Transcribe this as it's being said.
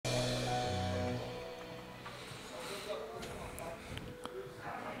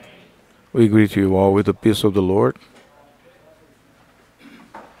We greet you all with the peace of the Lord.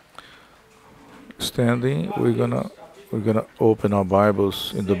 Standing, we're gonna open our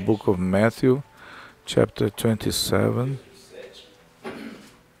Bibles in the book of Matthew, chapter 27.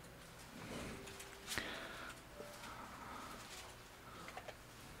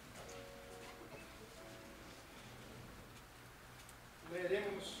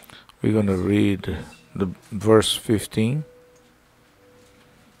 We're gonna read the verse 15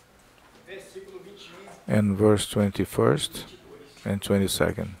 and verse 21st and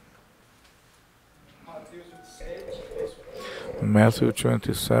 22nd. Matthew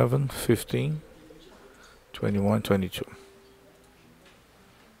 27, 15, 21, 22.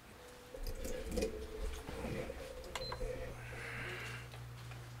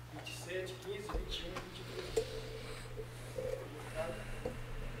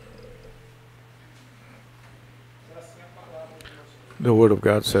 The Word of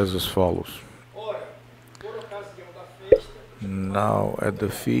God says as follows. Now at the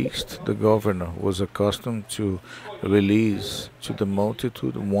feast, the governor was accustomed to release to the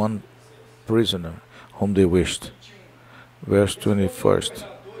multitude one prisoner whom they wished. Verse 21st.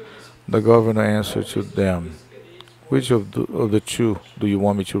 The governor answered to them, "Which of the two do you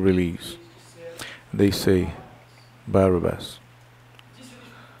want me to release?" They say, "Barabbas."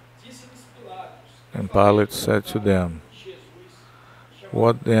 And Pilate said to them,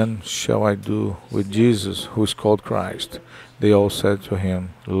 "What then shall I do with Jesus, who is called Christ?" They all said to him,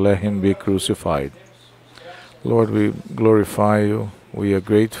 "Let him be crucified." Lord, we glorify you, we are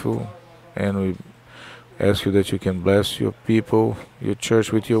grateful, and we ask you that you can bless your people, your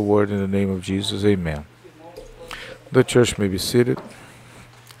church with your word in the name of Jesus. Amen. The church may be seated.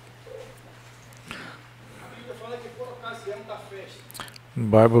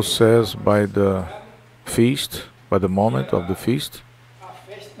 The Bible says by the feast, by the moment of the feast,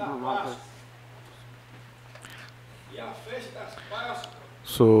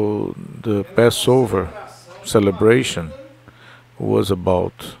 so the Passover celebration was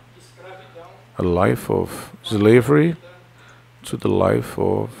about a life of slavery to the life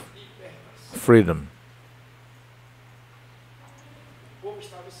of freedom.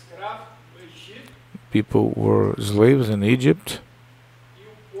 People were slaves in Egypt,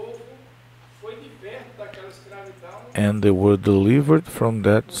 and they were delivered from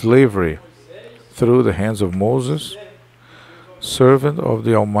that slavery through the hands of Moses, servant of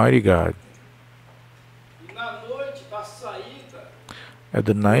the Almighty God. At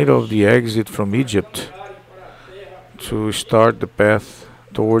the night of the exit from Egypt, to start the path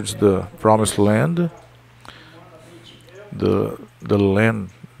towards the promised land, the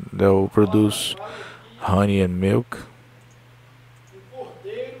land that will produce honey and milk,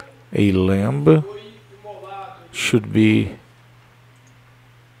 a lamb should be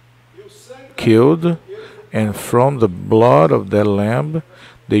killed, and from the blood of that lamb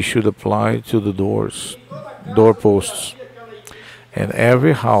they should apply to the doorposts. And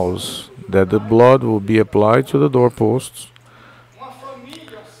every house that the blood will be applied to the doorposts,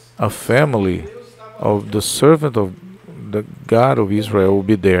 a family of the servant of the God of Israel will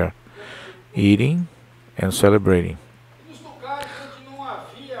be there, eating and celebrating.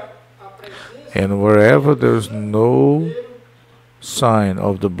 And wherever there's no sign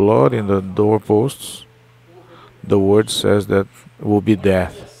of the blood in the doorposts, the word says that will be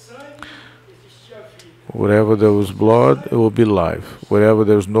death. Wherever there was blood, it will be life. Wherever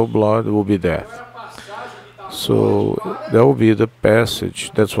there's no blood, it will be death. So that will be the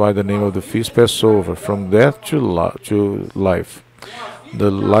passage. That's why the name of the feast, Passover, from death to life.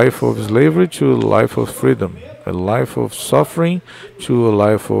 The life of slavery to a life of freedom. A life of suffering to a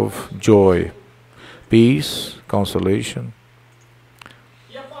life of joy, peace, consolation.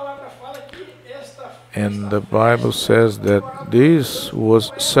 And the Bible says that this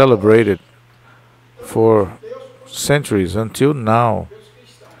was celebrated for centuries until now,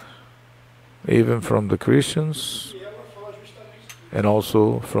 even from the Christians and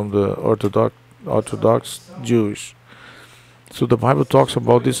also from the Orthodox Jewish. So the Bible talks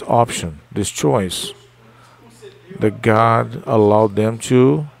about this option, this choice that God allowed them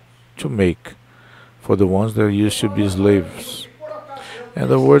to make for the ones that used to be slaves. And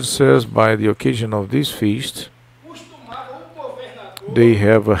the word says by the occasion of this feast, they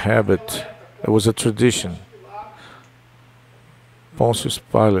have a habit. It was a tradition. Pontius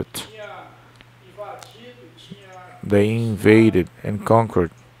Pilate, they invaded and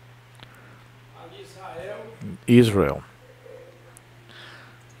conquered Israel.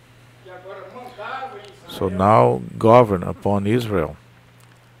 So now govern upon Israel.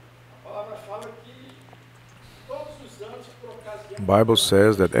 The Bible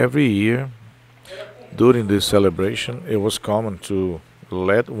says that every year during this celebration it was common to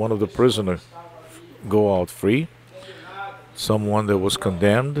let one of the prisoners go out free, someone that was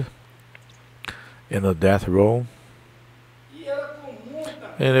condemned in a death row,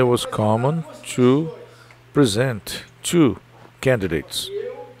 and it was common to present two candidates.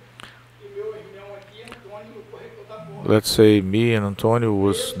 Let's say me and Antonio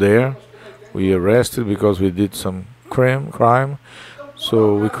was there. We arrested because we did some crime.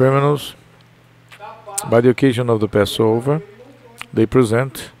 So we criminals, by the occasion of the Passover, they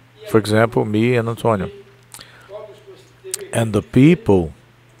present, for example, me and Antonio. And the people,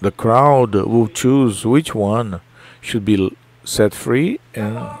 the crowd, will choose which one should be set free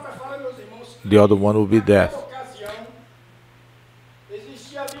and the other one will be death.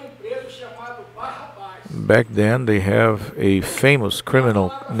 Back then, they have a famous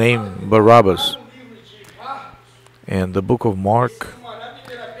criminal named Barabbas. And the book of Mark,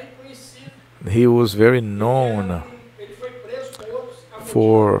 he was very known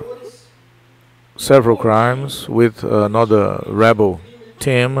for several crimes with another rebel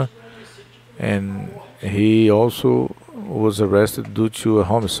team, and he also was arrested due to a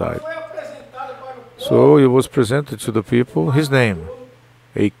homicide. So he was presented to the people, his name,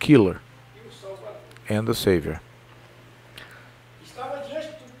 a killer and the Savior.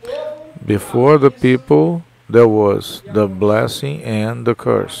 Before the people, there was the blessing and the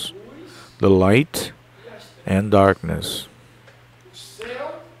curse, the light and darkness,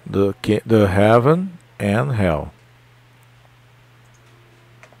 the heaven and hell.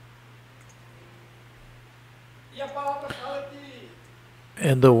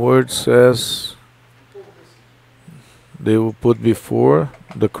 And the word says they will put before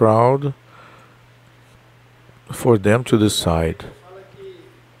the crowd for them to decide.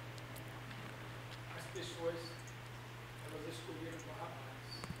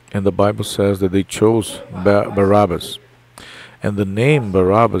 And the Bible says that they chose Barabbas. And the name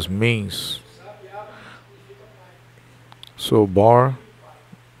Barabbas means, so Bar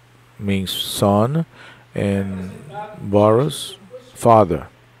means son, and Baras, father,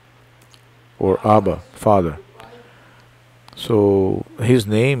 or Abba, father. So his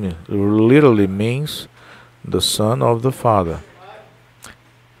name literally means the son of the father.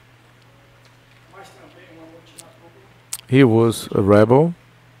 He was a rebel.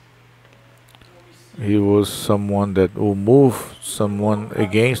 He was someone that will move someone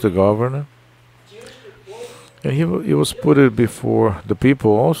against the governor. And he was put it before the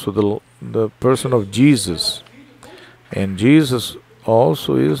people also, the person of Jesus. And Jesus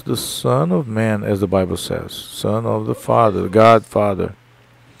also is the Son of Man, as the Bible says, Son of the Father, God Father.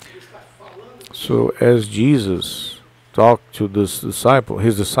 So as Jesus talked to his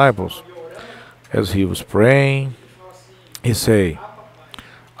disciples, as he was praying, he said,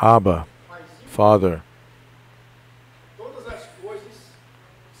 Abba, Father.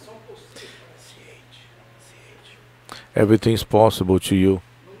 Everything is possible to you.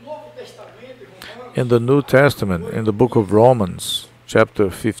 In the New Testament, in the book of Romans, chapter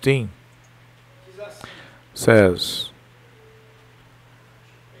 15, says,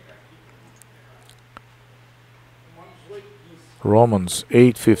 Romans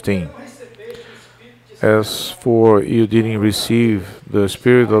 8:15, as for you didn't receive the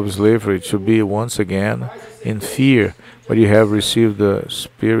spirit of slavery to be once again in fear, but you have received the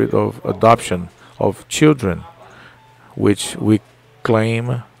spirit of adoption of children, which we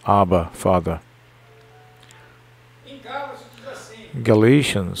claim, Abba, Father.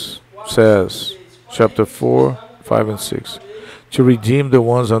 Galatians says, chapter 4, 5 and 6, to redeem the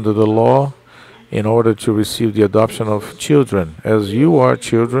ones under the law, in order to receive the adoption of children, as you are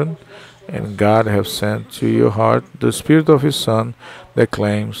children, and God has sent to your heart the Spirit of His Son that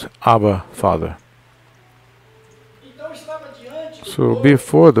claims, Abba, Father. So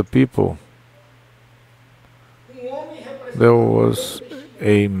before the people, there was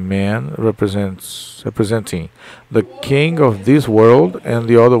a man representing the king of this world, and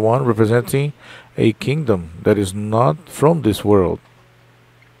the other one representing a kingdom that is not from this world.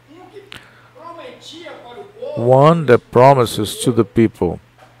 One that promises to the people,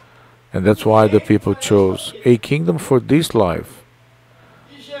 and that's why the people chose a kingdom for this life.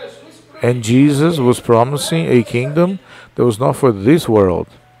 And Jesus was promising a kingdom that was not for this world.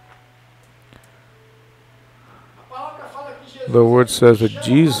 The word says that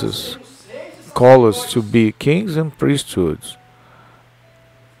Jesus called us to be kings and priesthoods,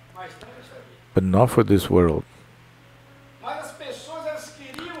 but not for this world.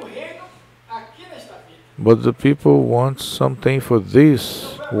 But the people want something for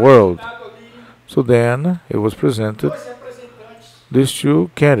this world. So then it was presented these two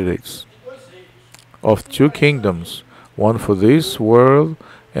candidates of two kingdoms, one for this world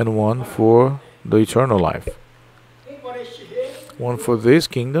and one for the eternal life. One for this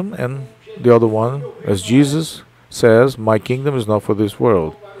kingdom and the other one, as Jesus says, my kingdom is not for this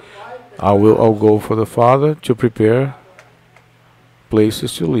world. I'll go for the Father to prepare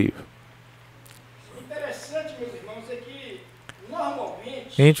places to live.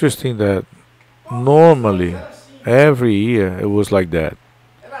 Interesting that normally every year it was like that.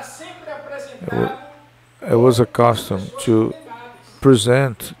 It was a custom to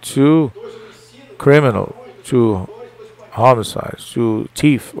present two criminal, two homicides, two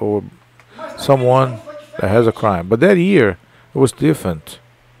thief, or someone that has a crime. But that year it was different.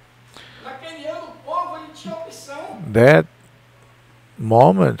 That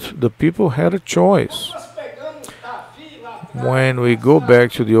moment the people had a choice. When we go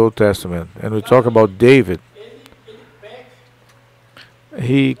back to the Old Testament and we talk about David,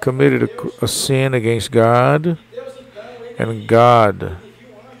 he committed a sin against God, and God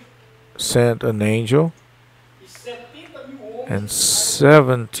sent an angel, and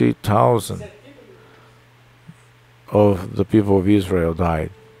 70,000 of the people of Israel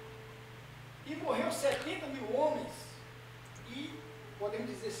died.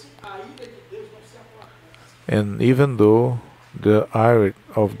 And even though the ire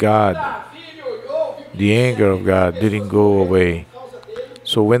of God, the anger of God didn't go away.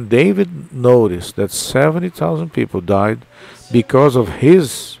 So when David noticed that 70,000 people died because of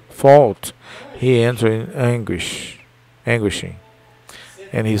his fault, he entered in anguishing.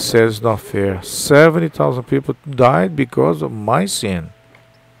 And he says, it's not fair. 70,000 people died because of my sin.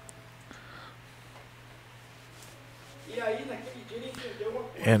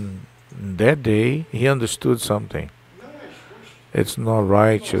 And that day, he understood something. It's not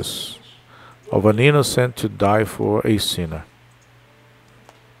righteous of an innocent to die for a sinner.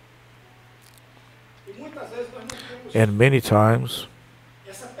 And many times,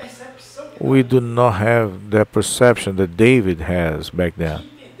 we do not have that perception that David has back then.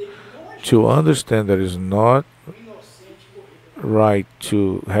 To understand that it's not right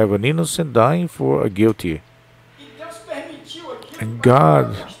to have an innocent dying for a guilty. And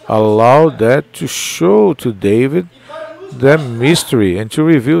God allowed that to show to David that mystery and to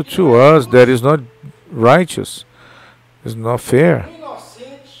reveal to us that is not righteous, it's not fair.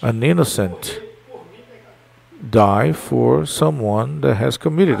 An innocent die for someone that has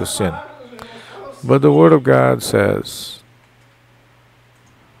committed a sin. But the Word of God says,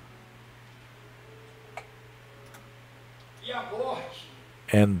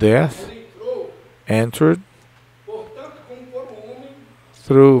 and death entered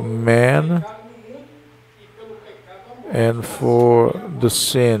through man, and for the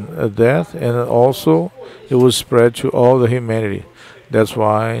sin of death, and also it was spread to all the humanity. That's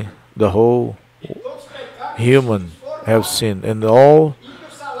why the whole human have sinned, and all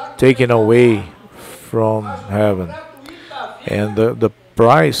taken away from heaven. And the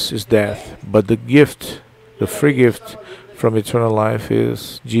price is death, but the gift, the free gift from eternal life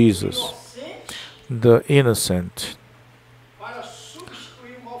is Jesus, the innocent,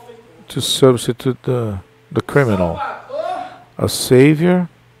 to substitute the criminal. A Savior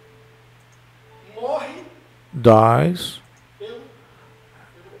dies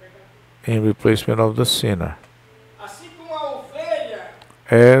in replacement of the sinner.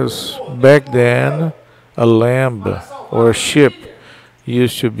 As back then, a lamb or a sheep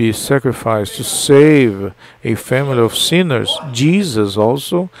used to be sacrificed to save a family of sinners, Jesus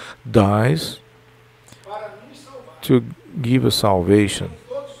also dies to give us salvation,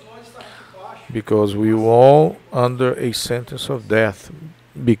 because we were all under a sentence of death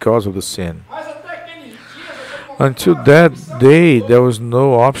because of the sin. Until that day, there was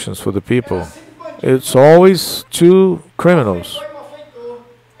no options for the people. It's always two criminals,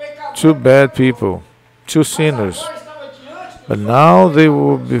 two bad people, two sinners. But now they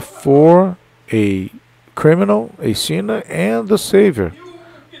were before a criminal, a sinner, and the Savior.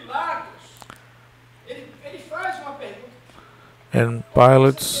 And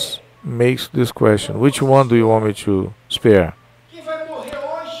Pilate makes this question: which one do you want me to spare?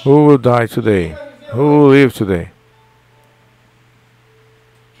 Who will die today? Who will live today?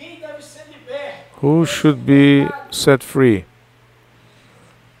 Who should be set free?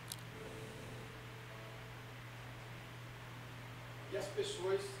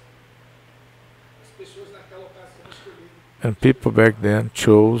 And people back then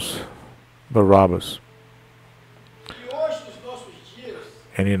chose Barabbas.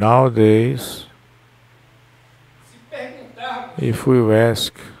 And in our days, if we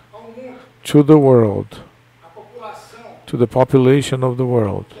ask to the world, to the population of the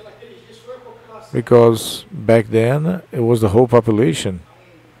world. Because back then it was the whole population.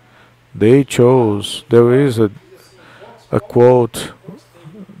 They chose, there is a quote,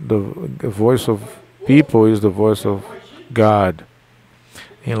 the voice of people is the voice of God.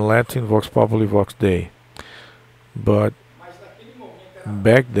 In Latin, vox populi, vox Dei. But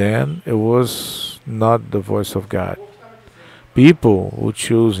back then it was not the voice of God. People were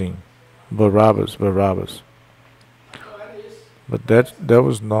choosing Barabbas. But that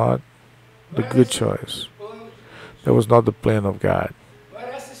was not the good choice. That was not the plan of God.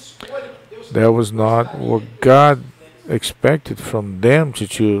 That was not what God expected from them to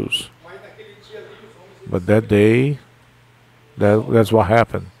choose. But that day, that's what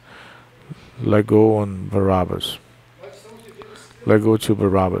happened. Let go on Barabbas. Let go to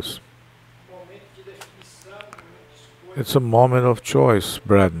Barabbas. It's a moment of choice,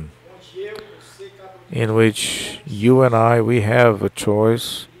 brethren, in which you and I, we have a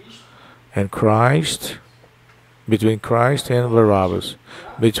choice, and Christ, between Christ and Barabbas,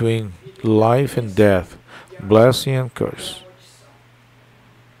 between life and death, blessing and curse.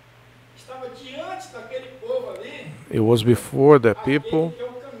 It was before that people,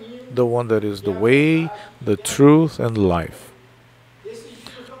 the one that is the way, the truth, and life.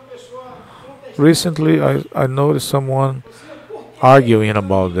 Recently, I noticed someone arguing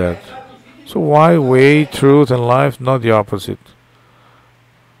about that. So why way, truth, and life, not the opposite?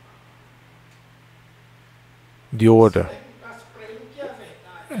 The order.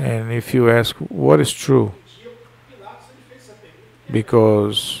 And if you ask, what is true?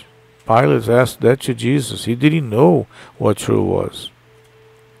 Because Pilate asked that to Jesus. He didn't know what true was.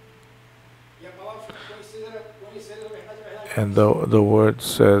 And the word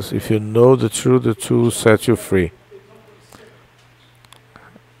says, if you know the truth sets you free.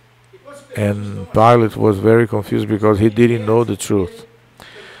 And Pilate was very confused because he didn't know the truth.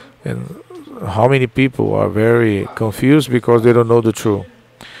 And how many people are very confused because they don't know the truth?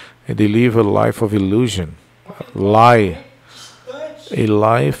 And they live a life of illusion, lie, a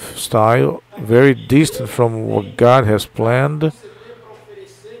lifestyle very distant from what God has planned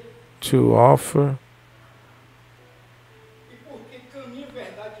to offer.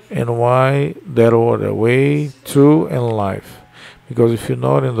 And why that order? Way, truth, and life. Because if you're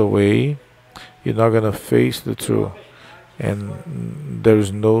not in the way, you're not going to face the truth. And there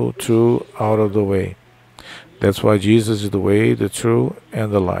is no truth out of the way. That's why Jesus is the way, the truth,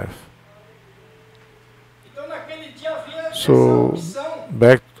 and the life. So,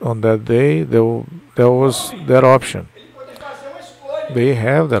 back on that day, there was that option. They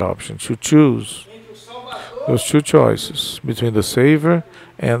have that option to choose. Those two choices between the Savior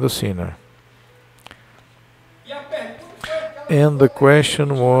and the sinner. And the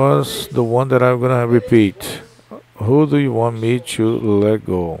question was the one that I'm going to repeat. Who do you want me to let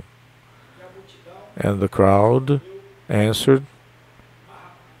go? And the crowd answered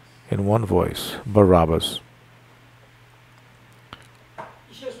in one voice, Barabbas.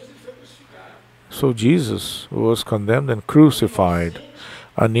 So Jesus was condemned and crucified,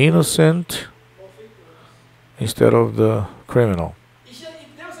 an innocent instead of the criminal.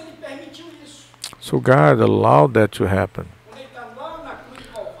 So God allowed that to happen.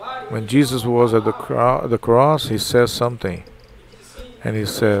 When Jesus was at the cross, he says something. And he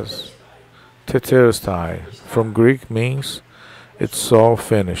says, Tetelestai, from Greek means it's all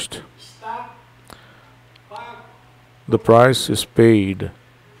finished. The price is paid.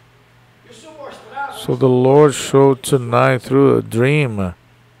 So the Lord showed tonight through a dream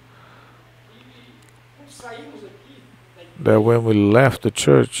that when we left the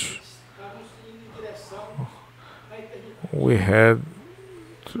church, we had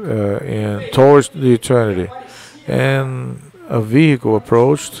towards the eternity, and a vehicle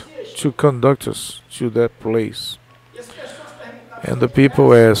approached to conduct us to that place. And the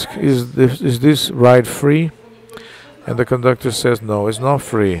people ask, is this ride free? And the conductor says, no, it's not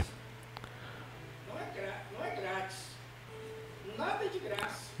free.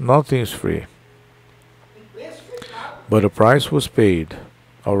 Nothing is free. But a price was paid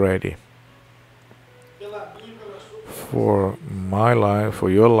already. For my life, for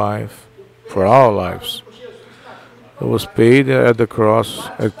your life, for our lives. It was paid at the cross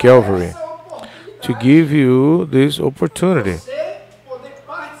at Calvary to give you this opportunity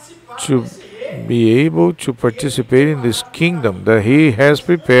to be able to participate in this kingdom that He has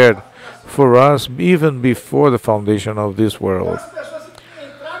prepared for us even before the foundation of this world.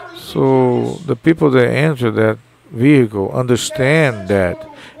 So the people that enter that vehicle understand that.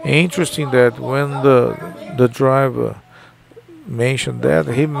 Interesting that when the driver mentioned that,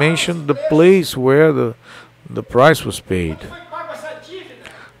 he mentioned the place where The price was paid. Onde foi pago essa dívida?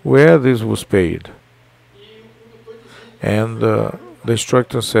 Where this was paid. E o doutor dizia, And the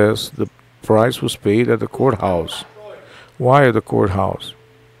instructor says the price was paid at the courthouse. "Cartório, Why at the courthouse?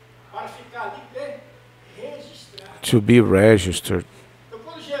 para ficar ali registrado." To be registered. Então,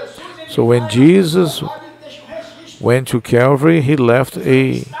 quando Jesus ele So when vai Jesus para o Calvário, ele deixa registro. went to Calvary, he left a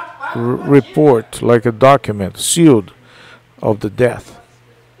Está pago a dívida. report, like a document, sealed, of the death.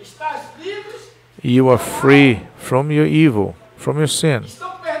 Estás livres, You are free from your evil, from your sin. estão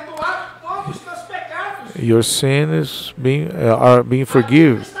perdoados todos os teus pecados. Your sin is are being A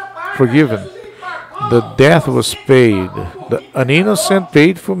dívida está paga. forgiven. Jesus, ele pagou. The death was Você paid. pagou por mim. An innocent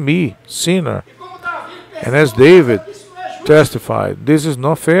paid for me, sinner. E como Davi And as percebeu, David isso não é justo. testified, this is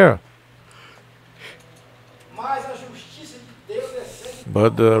not fair. Mas a justiça de Deus excede.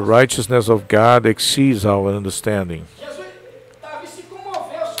 But the righteousness of God exceeds our understanding. Jesus, Davi se comoveu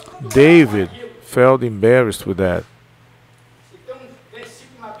quando David falou aquilo. felt embarrassed with that. E tem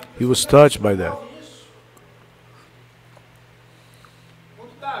versículo na Bíblia He was que touched by that. comprova isso.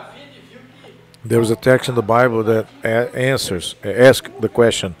 Quando Davi ele viu que There is a text in the Bible that asks the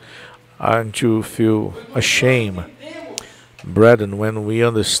question, aren't you feel ashamed, temos brethren, when we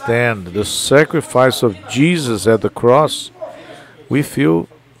understand the sacrifice of Jesus at the cross? We feel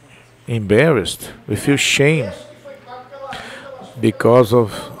embarrassed. We feel shame que foi pago pela vida, because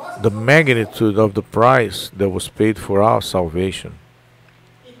of the magnitude of the price that was paid for our salvation.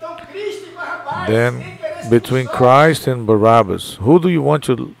 então Cristo e Barrabás Then, sem querer se between cruzar. Christ and Barabbas, who do you want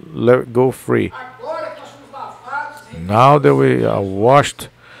to let go free? Agora que nós somos lavados em Now that we are washed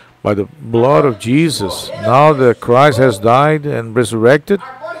by the blood of Jesus, now that Christ has died and resurrected,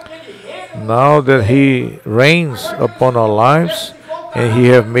 agora que ele reina, now that He reigns upon our lives, and He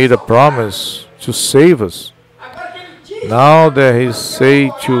have made a promise to save us, agora que ele diz now that He say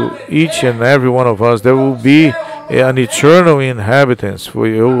to each and every one of us, there will be an eternal inhabitants for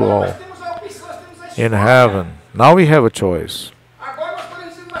you all nós temos a opção, nós temos a in escolha. heaven. Now we have a choice, Agora nós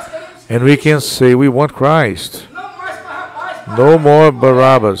podemos dizer, nós queremos and we can say we want Christ. não mais Barrabás, No more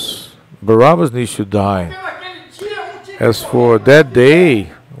Barabbas. Barabbas needs to die. pelo aquele dia tinha que As for that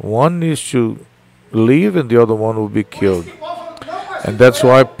day, one needs to live and the other one will be killed. morrer. Paulo falou, não mais And that's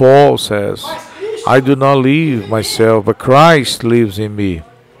why Paul says, mas Cristo, I do not live myself, but Christ lives in me.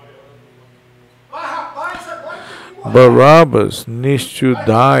 Barrabás agora tem que morrer. Barabbas needs to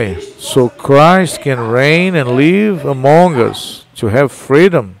die so Christ can reign and live among us to have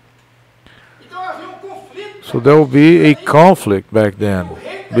freedom. Então havia conflito So there will be a conflict back then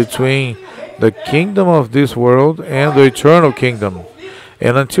between the kingdom of this world and the eternal kingdom.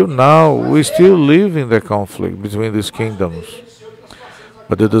 And until now, we still live in the conflict between these kingdoms.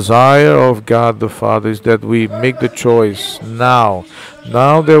 But the desire of God the Father is that we make the choice now.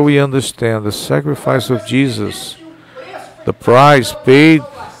 Now that we understand the sacrifice of Jesus, the price paid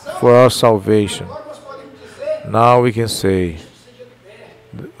for our salvation, Agora nós podemos dizer, now we can say,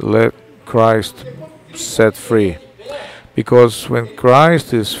 let Christ set free. Because when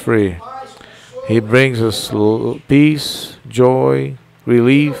Christ is free, He brings us peace, joy,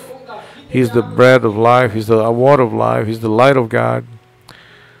 relief. He's the bread of life. He's the water of life. He's the light of God.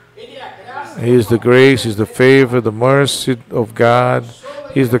 ele é a graça, He is the grace. He's the favor, the mercy of God.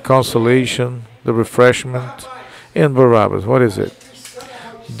 He's the consolation, the refreshment. And Barabbas, what is it?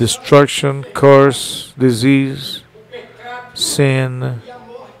 Destruction, curse, disease, o pecado sin, e a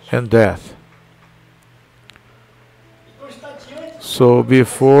morte. and death. Então está diante So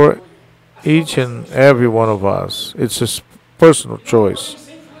before each and every one of us, it's a personal choice. de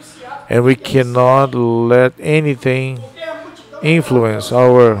ser influenciado, And we cannot let anything porque a multidão influence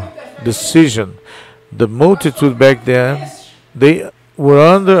our decision. The multitude back then, they were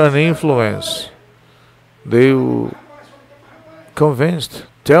under an influence. They were convinced.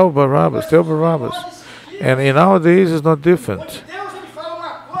 Tell Barabbas, tell Barabbas. And in our days, it's not different. Deus ele fala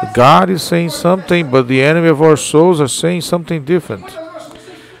uma coisa, God is saying something, but the enemy of our souls are saying something different. mas nós somos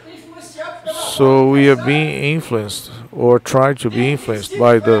influenciados pela So we are being influenced, or try to be influenced,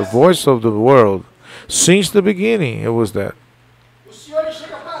 by the voice of the world. Since the beginning, it was that. O Senhor ele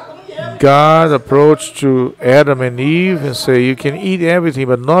chega para Adão e Eva, God approached to Adam and Eve and say, you can eat everything,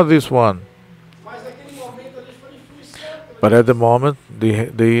 but not this one. mas naquele momento eles foram influenciados. But at the moment,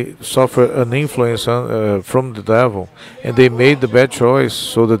 they suffered an influence from the devil, and they made the bad choice.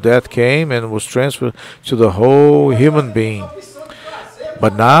 So the death came and was transferred to the whole human being. Opção de fazer,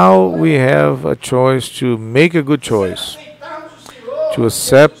 But now we have a choice to make a good choice, aceitarmos o Senhor, to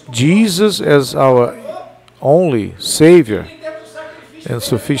accept Jesus as our only Savior entendemos o sacrifício and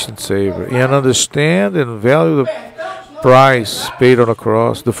sufficient Savior, and understand and value the perdão dos price paid on the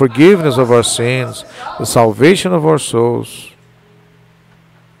cross, the forgiveness of our sins, the salvation of our souls.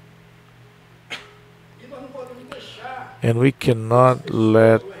 E nós não podemos deixar And we cannot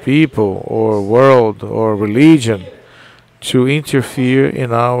let people or world or religion to interfere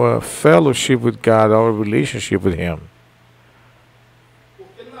in our fellowship with God, our relationship with Him.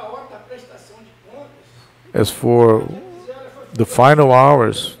 porque na hora da prestação de contas, As for dizer, olha, foi the final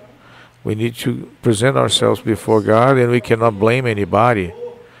hours, we need to present ourselves before God, and we cannot blame anybody.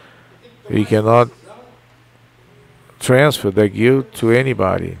 We cannot transfer the guilt to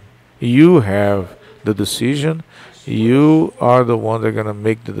anybody. You have the decision. You are the one that's going to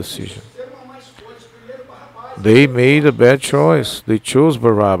make the decision. ter uma má escolha. Primeiro Barrabás, They made a bad choice. They chose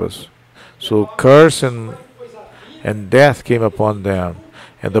Barabbas. So curse and death came upon them.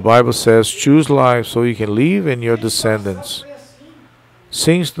 And the Bible says, choose life so you can live and your descendants. foi assim.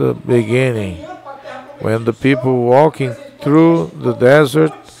 Since the beginning, Caminhando para a terra prometida. when the people walking through the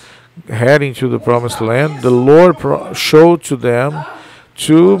desert, heading to the promised land, the Lord showed to them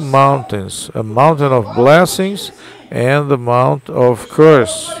two mountains, a mountain of blessings and the mount of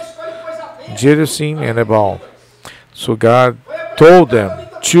curse, Escolhe coisa bem. Gerizim and Ebal. So God told them,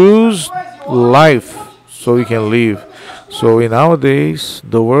 choose life so you can live. So in nowadays,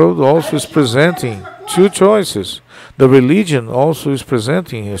 the world also is presenting two choices. The religion also is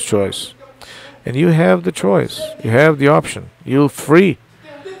presenting his choice. And you have the choice. You have the option. You're free.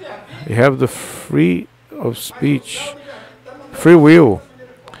 You have the free of speech, free will.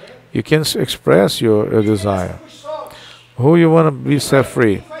 You can express your desire. Who you want to be set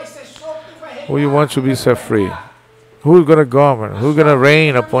free? Vai ser solto, quem vai Who you want to be set free? Who's gonna govern? Who's gonna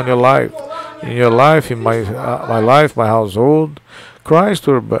reign upon your life? In your life, in my life, my household, Christ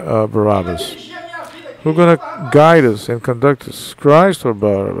or Barabbas? dirigir a minha vida aqui. Who's gonna guide us and conduct us? Christ or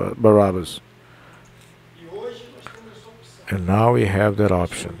Barabbas? E hoje nós temos essa opção. And now we have that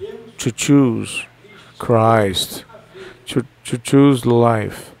option to choose Christ, to choose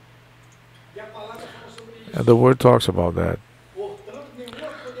life. E a palavra fala sobre isso. And the word talks about that. Portanto, nenhuma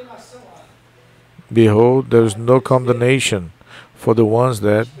condenação há. Behold, there is no condemnation for the ones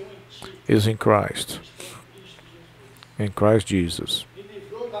that is in Christ Jesus, Me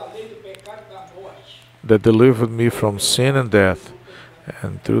livrou da lei do pecado e da morte. that delivered me from sin and death,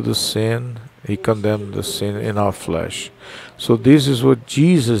 and through the sin he condemned the sin in our flesh. So this is what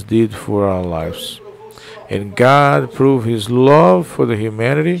Jesus did for our lives. And God proved his love for the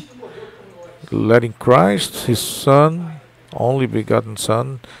humanity, letting Christ, his Son, only begotten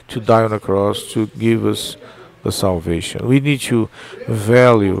Son, to die on the cross to give us the salvation. We need to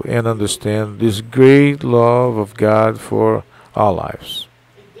value and understand this great love of God for our lives.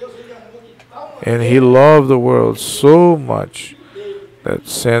 Deus ele amou de tal maneira And he loved the world so much that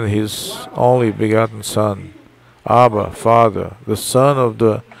sent his only begotten Son, Abba, Father, the Son of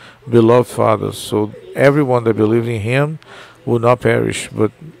the beloved Father, so everyone that believes in him will not perish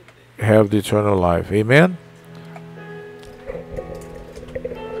but have the eternal life. Amen?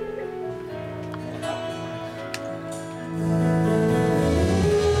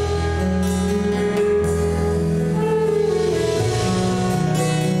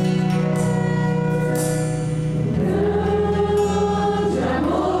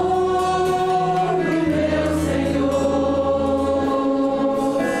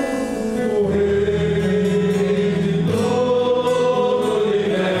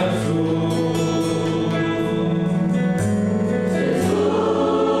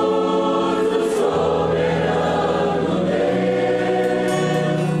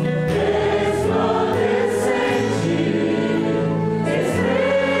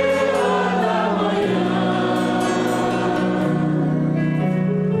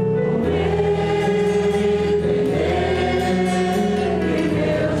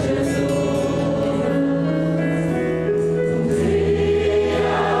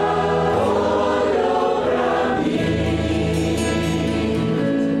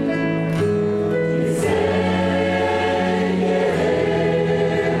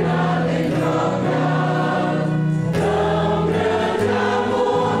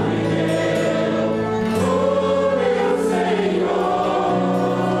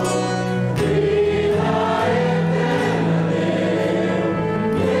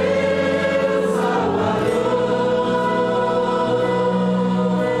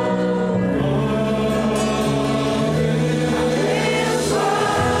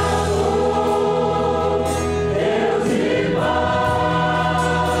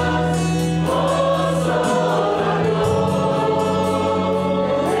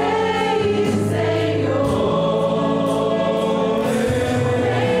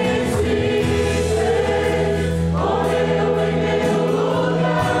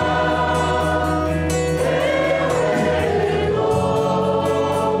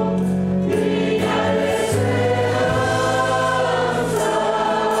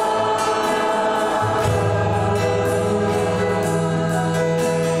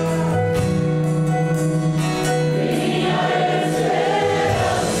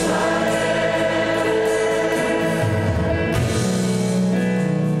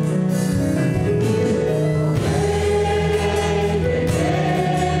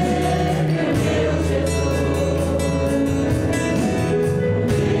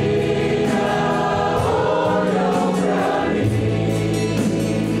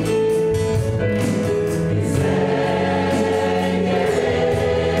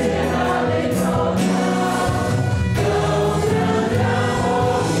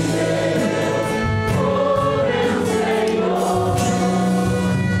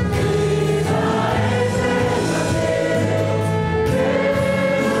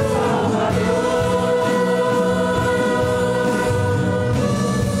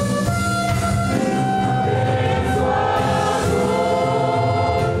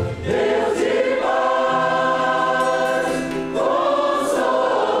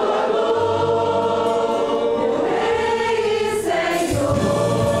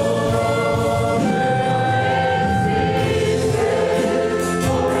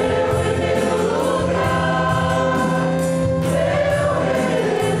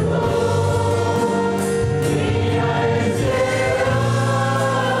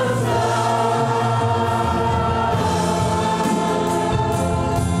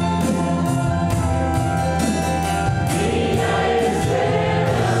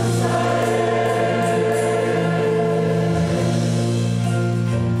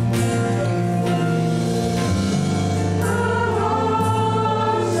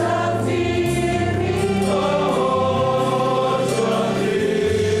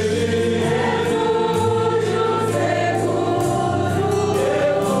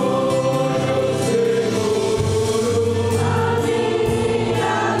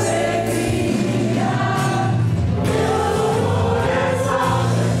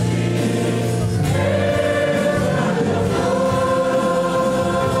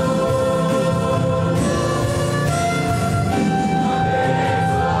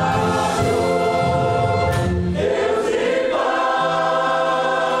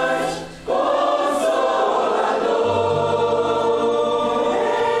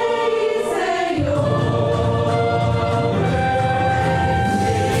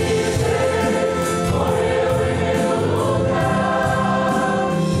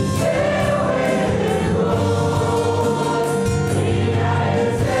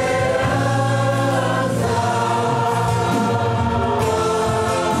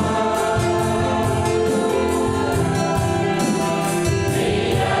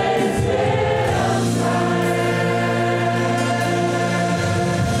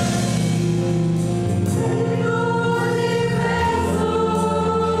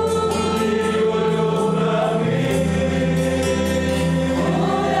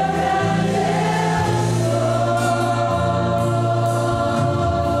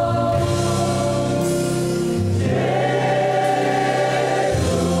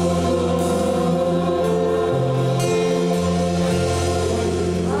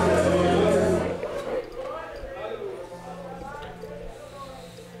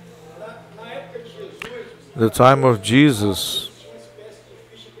 The time of Jesus, tinha uma espécie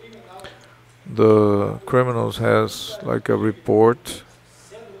de ficha criminal, the criminals has like a report.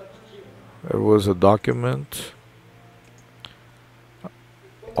 cédula de dívida. There was a document E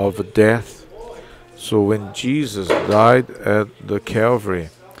quando of a Jesus death. morre, So when Jesus died at the Calvary,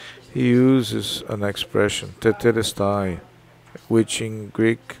 he uses an expression, tetelestai, which in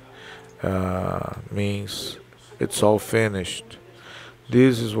Greek means it's all finished.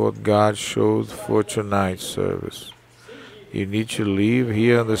 This is what God showed for tonight's service. You need to leave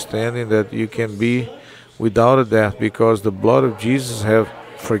here understanding that you can be without a death because the blood of Jesus have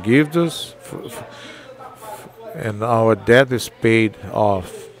forgiven us and our debt is paid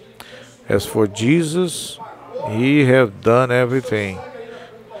off. As for Jesus, he have done everything,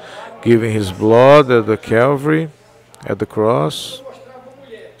 giving his blood at the Calvary, at the cross, mostrava uma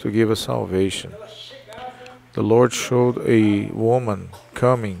mulher. to give us salvation. Ela chegava The Lord showed a woman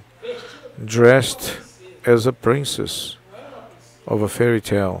coming, vestida como dressed princesa. as a princess Não era uma princesa. of a fairy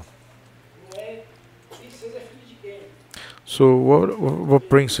tale. Não é. Princesa é filho de quem? So what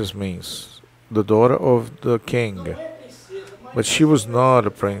princess means? The daughter of the Não king. é princesa, mas But she was not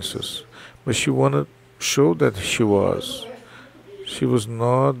a princess. But she wanted to show that she was. não é filho do rei. She was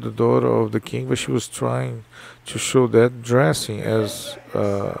not the daughter of the king, but she was trying to show that dressing as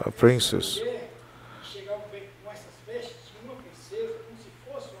a princess, Mulher que chegava com essas vestes de uma princesa, como se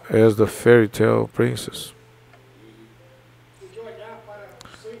fosse uma as the fairy tale princess. podia olhar para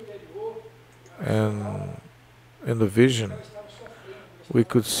o seu interior, And in the vision, ela estava sofrendo, we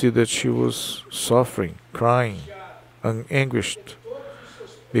could see that she was suffering, crying, and anguished, todos os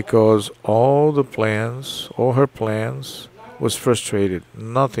seus because all her plans, was frustrated.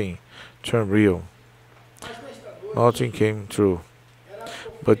 Nothing turned real. mas nesta noite Nothing came true. era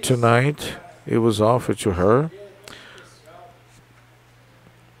But tonight, it was offered to her especial.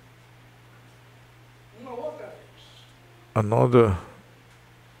 Uma outra vez, another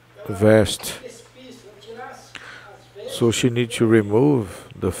vest. despisse, ela tirasse as vestes So she needs to remove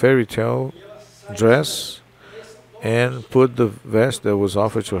the fairy tale e ela saísse dress nessa nova and put the vest that was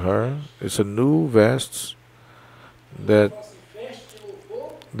offered to her. It's a new vest that assim, veste de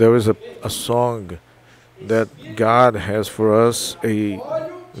louvor, there is a song that God has for us, a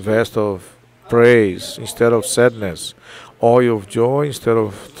óleo vest of praise instead of sadness, oil of joy instead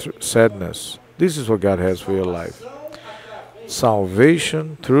of sadness. This is what God has for your life. através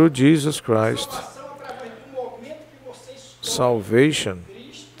Salvation through Jesus Christ. através do momento que você escolhe Salvation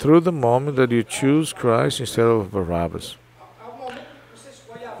Cristo, through the moment that you choose Christ instead of Barabbas. ao momento que você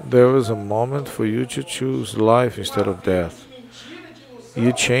escolhe a vida, There is a moment for you to choose life instead of death. de mentira, de ilusão,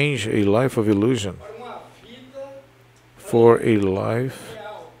 You change a life of illusion para uma vida for a life,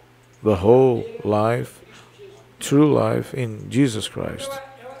 real. the whole life, true life in Jesus Christ.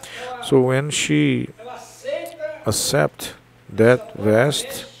 So when she Ela aceita accept that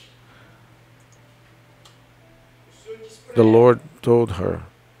vest, o Senhor diz para the ela, Lord told her,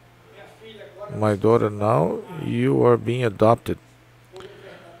 minha filha, agora "My daughter, now you are being adopted foi um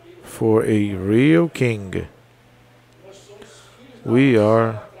verdadeiro. for a real king. Nós somos filhos da We adoção are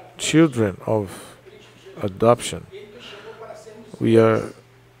através children of de Cristo Jesus. adoption. Ele nos chamou para sermos We are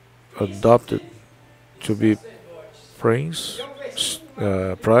adopted to be sacerdotes. prince, É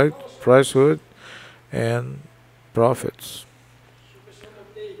um versículo priesthood, and prophets que eu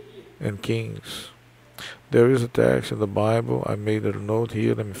notei aqui. and kings. There is a text in the Bible. I made a note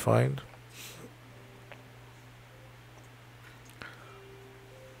here. Let me find.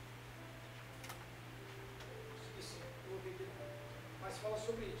 Mas fala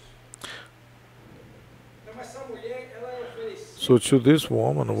sobre isso. Então, essa mulher, ela é oferecida. So to this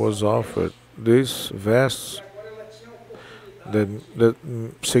woman was offered this vest E agora ela tinha a oportunidade. that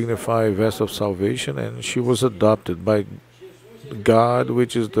signify vest of salvation, and she was adopted by God,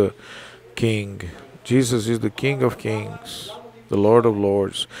 which is the King. Jesus is the King of Kings, the Lord of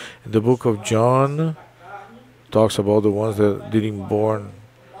Lords. In the book of John, talks about the ones that didn't born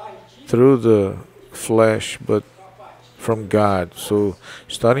through the flesh, but from God. So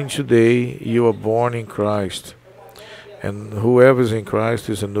starting today, you are born in Christ. And whoever is in Christ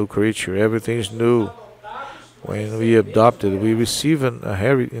is a new creature. Everything is new. When we adopted, we receive an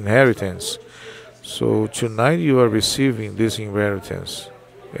inheritance. So tonight you are receiving this inheritance.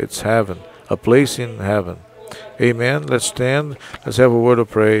 It's heaven, a place in heaven. Amen. Let's stand. Let's have a word of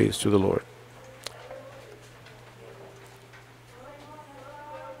praise to the Lord.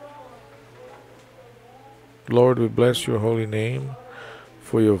 Lord, we bless your holy name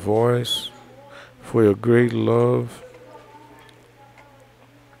for your voice, for your great love.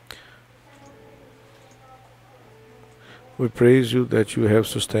 We praise you that you have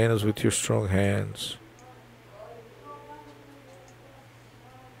sustained us with your strong hands.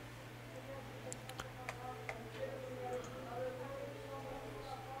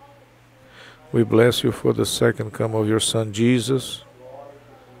 We bless you for the second coming of your Son Jesus.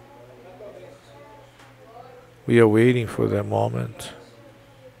 We are waiting for that moment.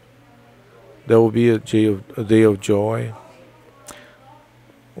 There will be a day of joy.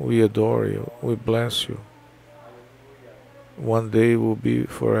 We adore you. We bless you. One day we'll be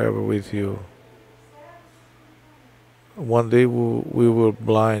forever with you. One day we were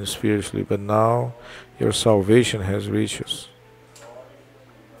blind spiritually, but now your salvation has reached us.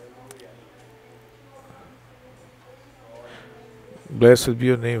 Blessed be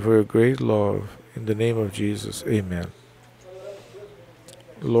your name for your great love. In the name of Jesus, amen.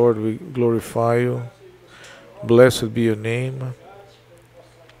 Lord, we glorify you. Blessed be your name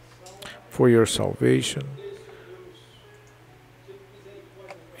for your salvation.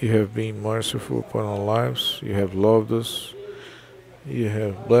 You have been merciful upon our lives. You have loved us. You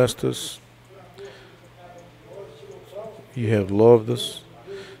have blessed us. You have loved us.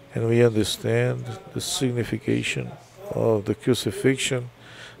 And we understand the signification of the crucifixion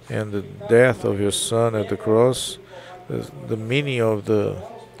and the death of your Son at the cross, the meaning of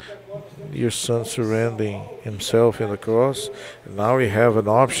your Son surrendering himself in the cross. And now we have an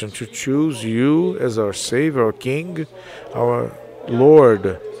option to choose you as our Savior, our King, our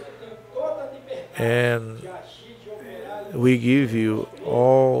Lord. And we give you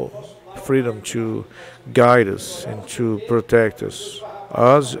all freedom to guide us and to protect us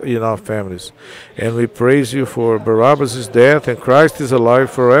and our families. And we praise you for Barabbas' death, and Christ is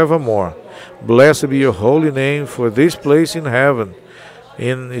alive forevermore. Blessed be your holy name for this place in heaven.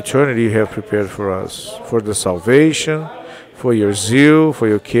 In eternity you have prepared for us, for the salvation, for your zeal, for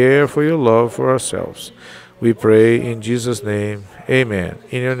your care, for your love for ourselves. We pray in Jesus' name, amen.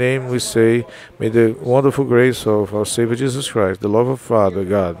 In your name we say, may the wonderful grace of our Savior Jesus Christ, the love of Father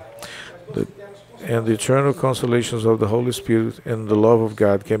God, and the eternal consolations of the Holy Spirit and the love of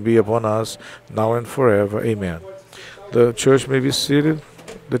God can be upon us now and forever. Amen. The church may be seated.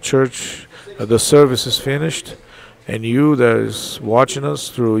 The service is finished. And you that is watching us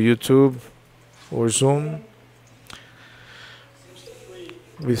through YouTube or Zoom,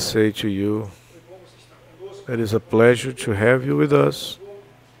 we say to you, it is a pleasure to have you with us.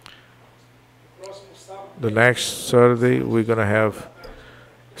 The next Saturday we're going to have,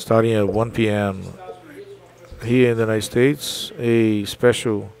 starting at 1 p.m. here in the United States, a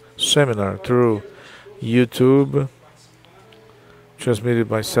special seminar through YouTube, transmitted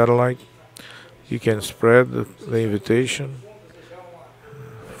by satellite. You can spread the invitation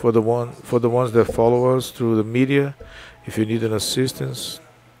for the ones that follow us through the media. If you need an assistance,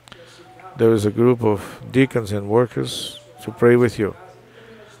 there is a group of deacons and workers to pray with you.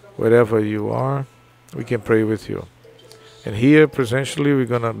 Wherever you are, we can pray with you. And here, presentially, we're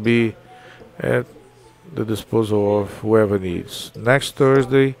going to be at the disposal of whoever needs. Next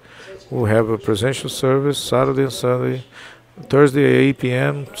Thursday, we'll have a presential service, Saturday and Sunday. Thursday at 8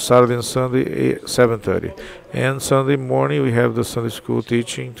 p.m., Saturday and Sunday 7:30. And Sunday morning, we have the Sunday school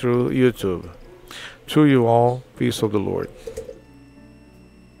teaching through YouTube. To you all, peace of the Lord.